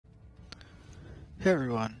Hey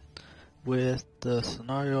everyone, with the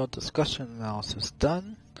scenario discussion analysis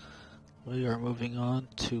done, we are moving on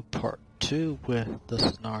to part 2 with the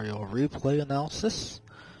scenario replay analysis.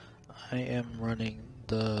 I am running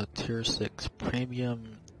the Tier 6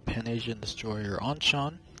 Premium Pan-Asian Destroyer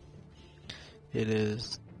Anshan. It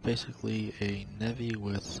is basically a Navy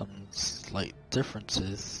with some slight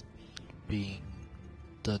differences, being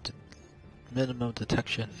the minimum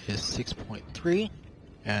detection is 6.3.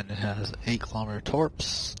 and it has 8-kilometer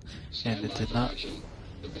torps, and it did not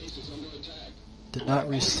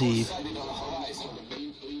receive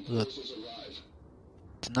the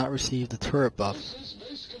turret buff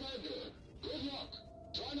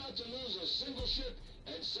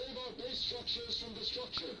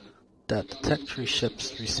that the Tech Tree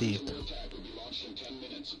ships received.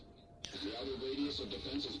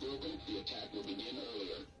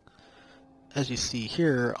 As you see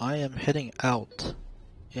here, I am heading out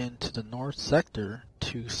into the north sector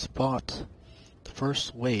to spot the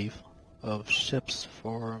first wave of ships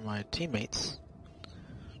for my teammates,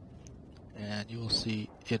 and you will see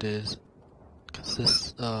it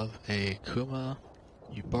consists of a Kuma,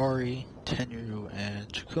 Yubari, Tenryu, and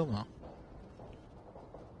Chikuma.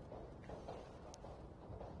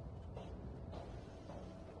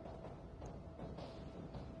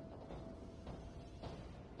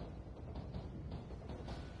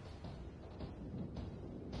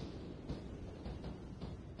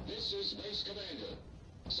 This is Base Commander.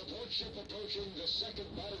 Support ship approaching the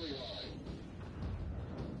second battery line.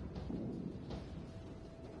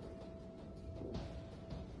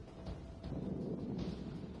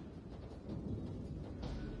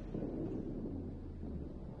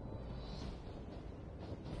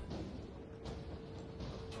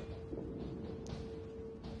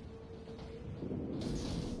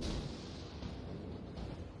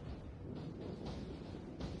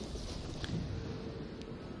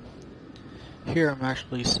 Here I'm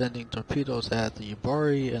actually sending torpedoes at the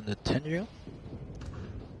Yubari and the Tenryu.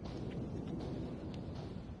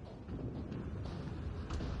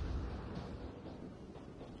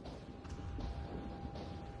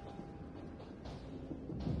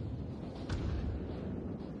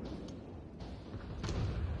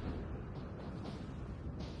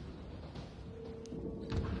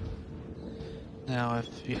 Now,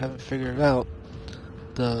 if you haven't figured it out,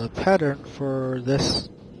 the pattern for this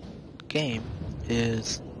game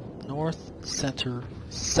is north, center,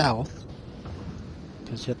 south,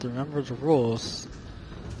 because you have to remember the rules.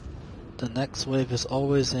 The next wave is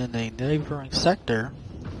always in a neighboring sector,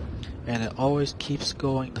 and it always keeps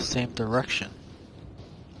going the same direction.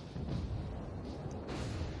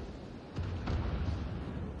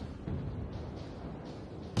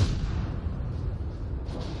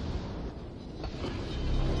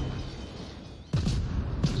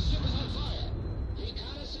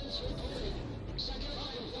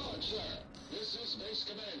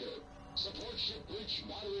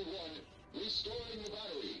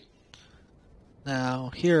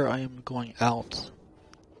 Now here I am going out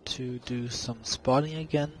to do some spotting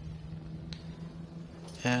again,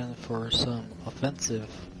 and for some offensive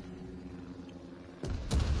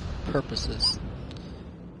purposes.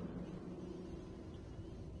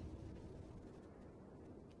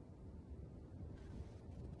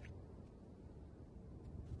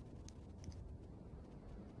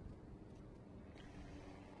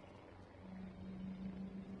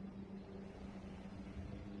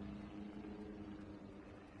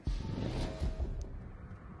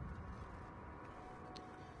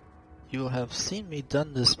 You will have seen me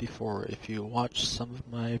done this before if you watched some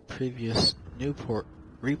of my previous Newport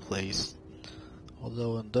replays,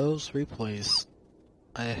 although in those replays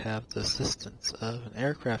I have the assistance of an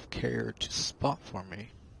aircraft carrier to spot for me.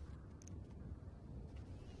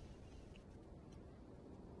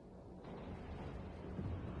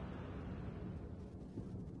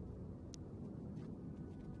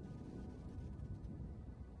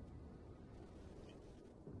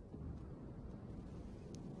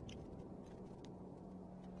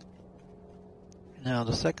 Now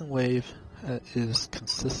the second wave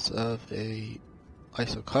consists of a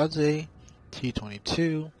Isokaze,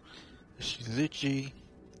 T-22, Shizuchi,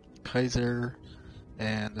 Kaiser,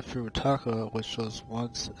 and the Furutaka, which was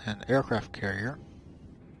once an aircraft carrier.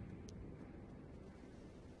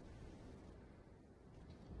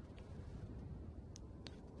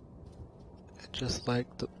 Just like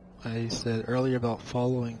I said earlier about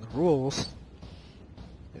following the rules,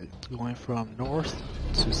 going from north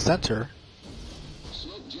to center.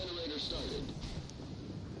 Smoke generator started.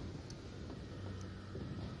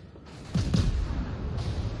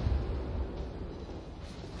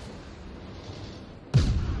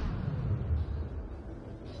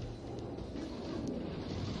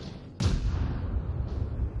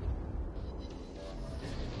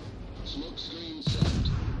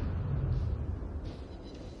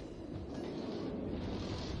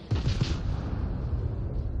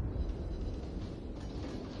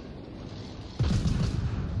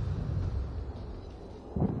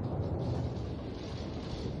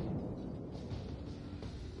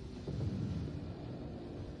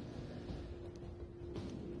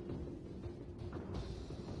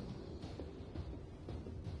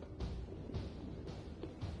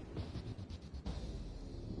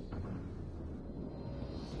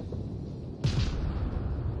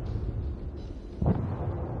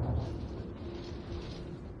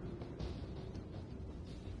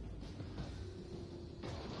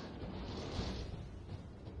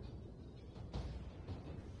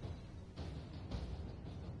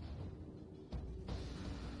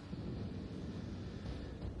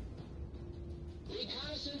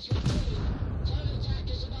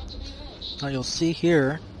 Now you'll see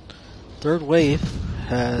here, third wave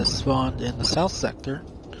has spawned in the south sector,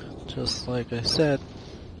 just like I said.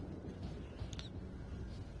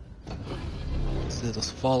 It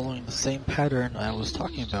is following the same pattern I was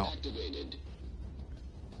talking about.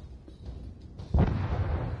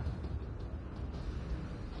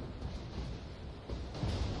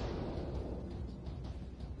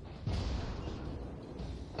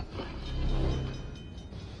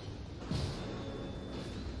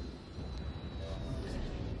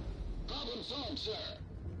 Problem solved, sir.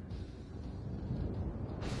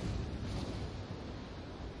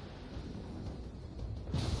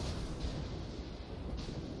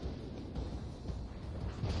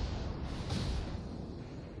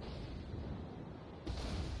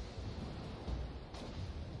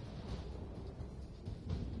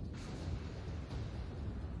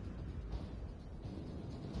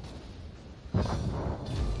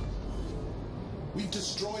 We've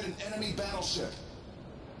destroyed an enemy battleship.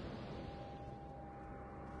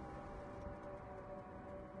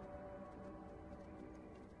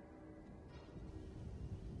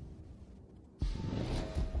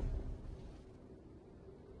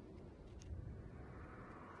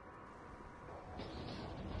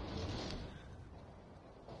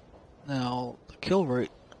 Now, the kill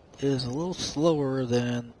rate is a little slower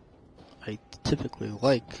than I typically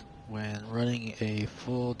like when running a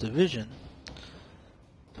full division,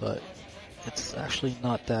 but it's actually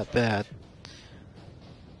not that bad.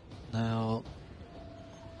 Now,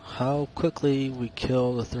 how quickly we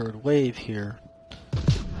kill the third wave here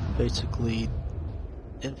basically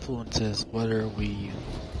influences whether we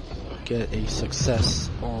get a success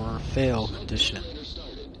or fail condition.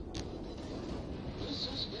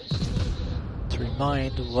 To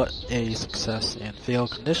remind what a success and fail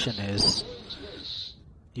condition is,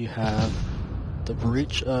 you have the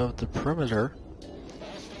breach of the perimeter,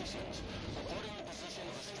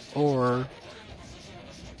 or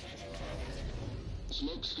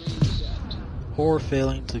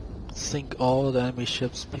failing to sink all of the enemy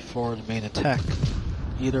ships before the main attack.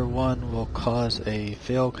 Either one will cause a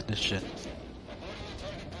fail condition.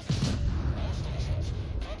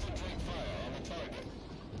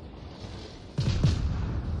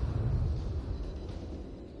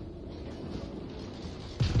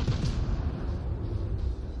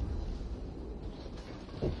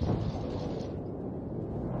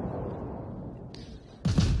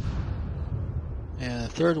 And the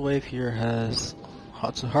third wave here has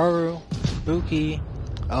Hatsuharu, Fubuki,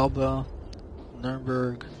 Alba,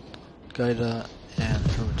 Nuremberg, Gaida, and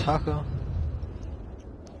Furutaka.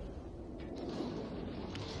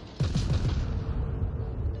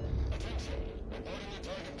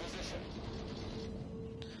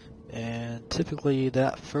 And typically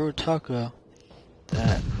that Furutaka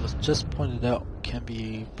that was just pointed out can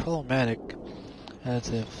be problematic, as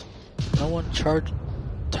if no one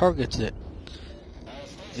targets it,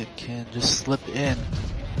 it can just slip in.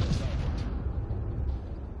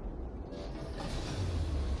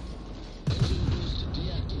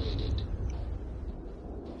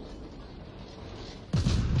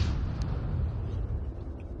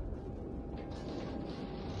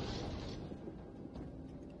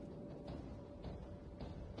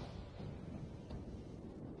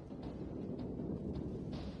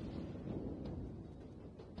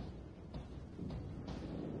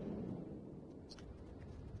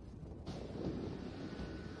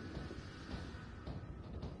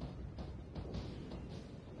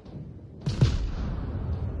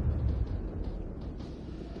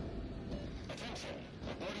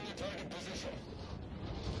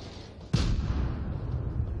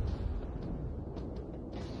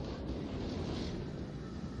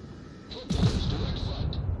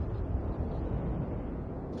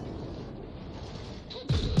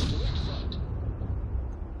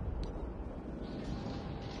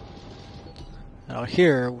 Now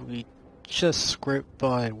here, we just scraped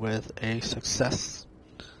by with a success,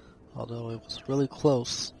 although it was really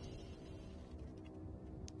close.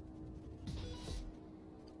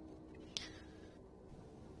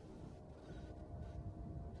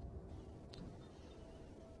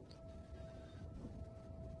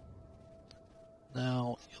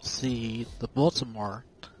 Now you'll see the Baltimore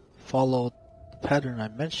followed the pattern I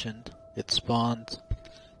mentioned. It spawned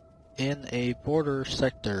in a border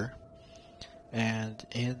sector and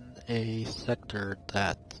in a sector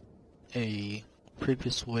that a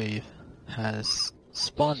previous wave has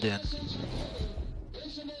spawned in.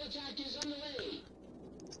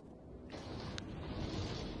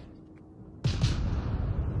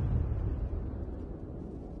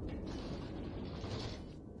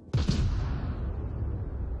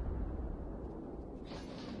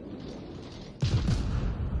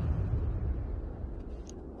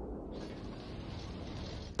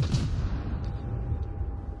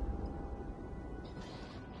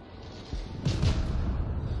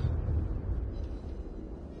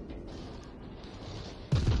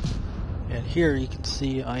 here you can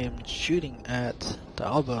see I am shooting at the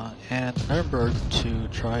Alba and Nuremberg to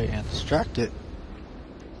try and distract it.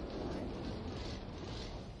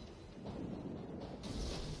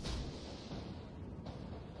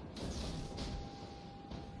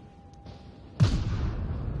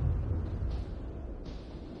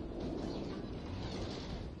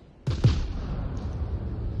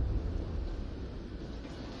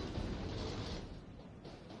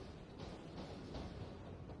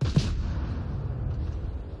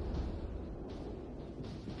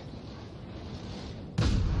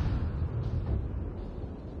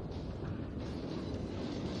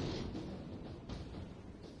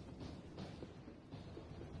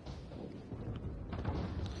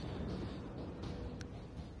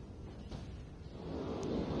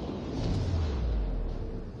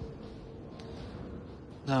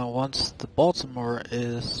 Now, once the Baltimore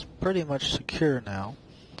is pretty much secure now,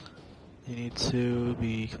 you need to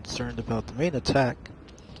be concerned about the main attack.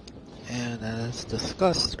 And as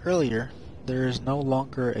discussed earlier, there is no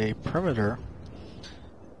longer a perimeter,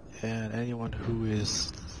 and anyone who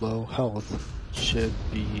is low health should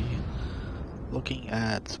be looking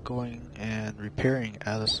at going and repairing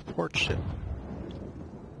at a support ship.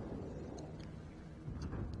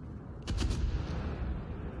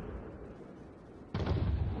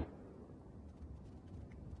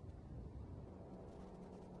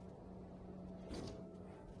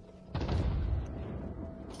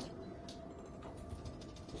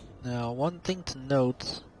 Now, one thing to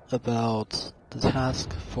note about the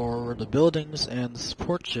task for the buildings and the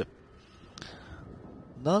support ship: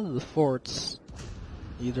 none of the forts,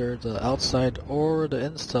 either the outside or the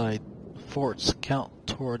inside forts, count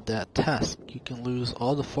toward that task. You can lose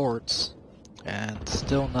all the forts and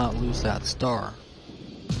still not lose that star.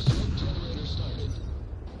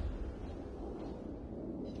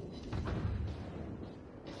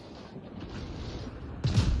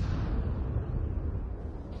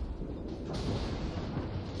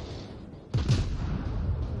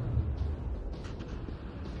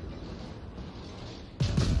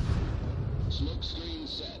 Smoke screen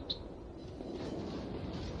set.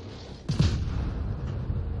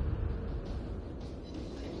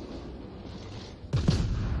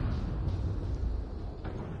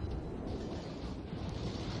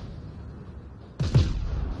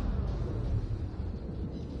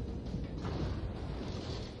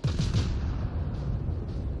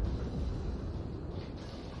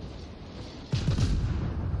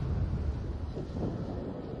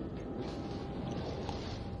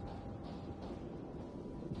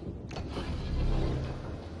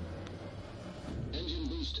 Engine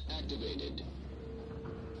boost activated.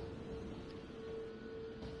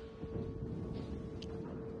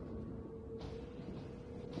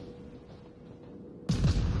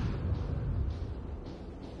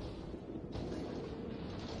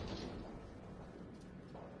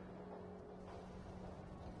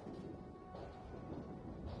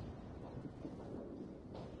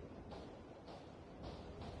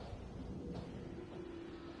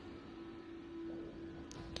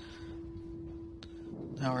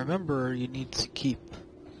 Now remember, you need to keep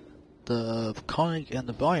the Koenig and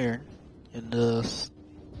the Bayern in the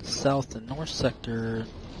south and north sector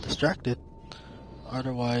distracted,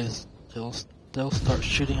 otherwise they'll start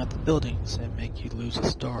shooting at the buildings and make you lose a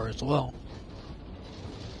star as well.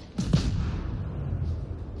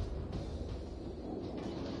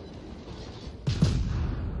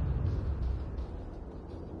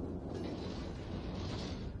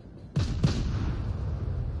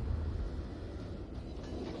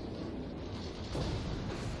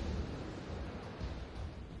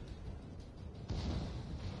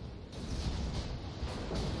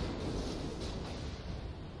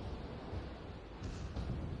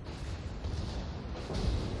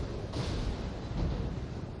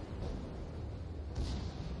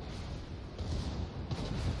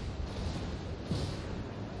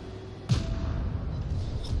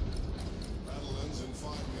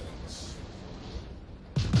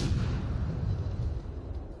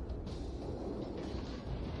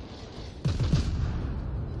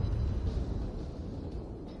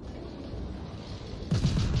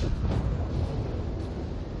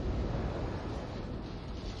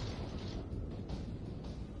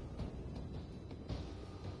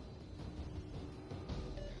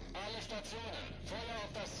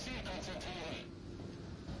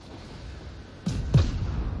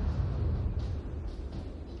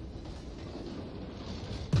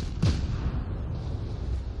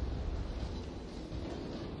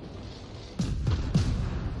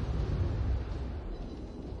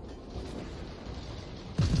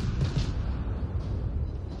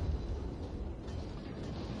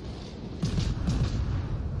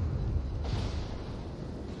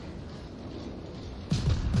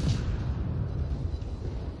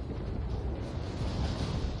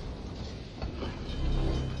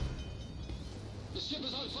 ship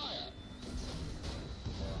is on fire.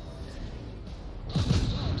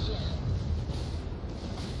 Down, sir.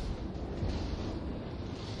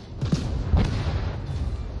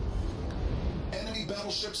 Enemy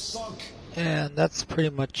battleship sunk. And that's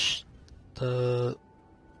pretty much the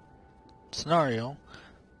scenario.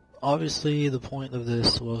 Obviously, the point of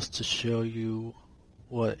this was to show you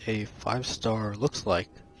what a 5-star looks like.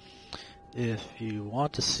 If you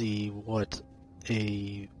want to see what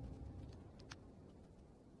a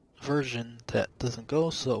version that doesn't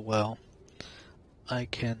go so well, I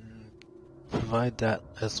can provide that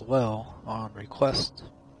as well on request.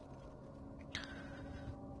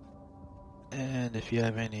 And if you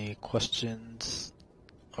have any questions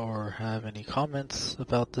or have any comments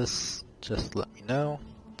about this, just let me know.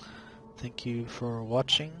 Thank you for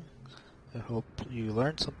watching. I hope you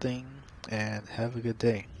learned something and have a good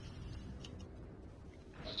day.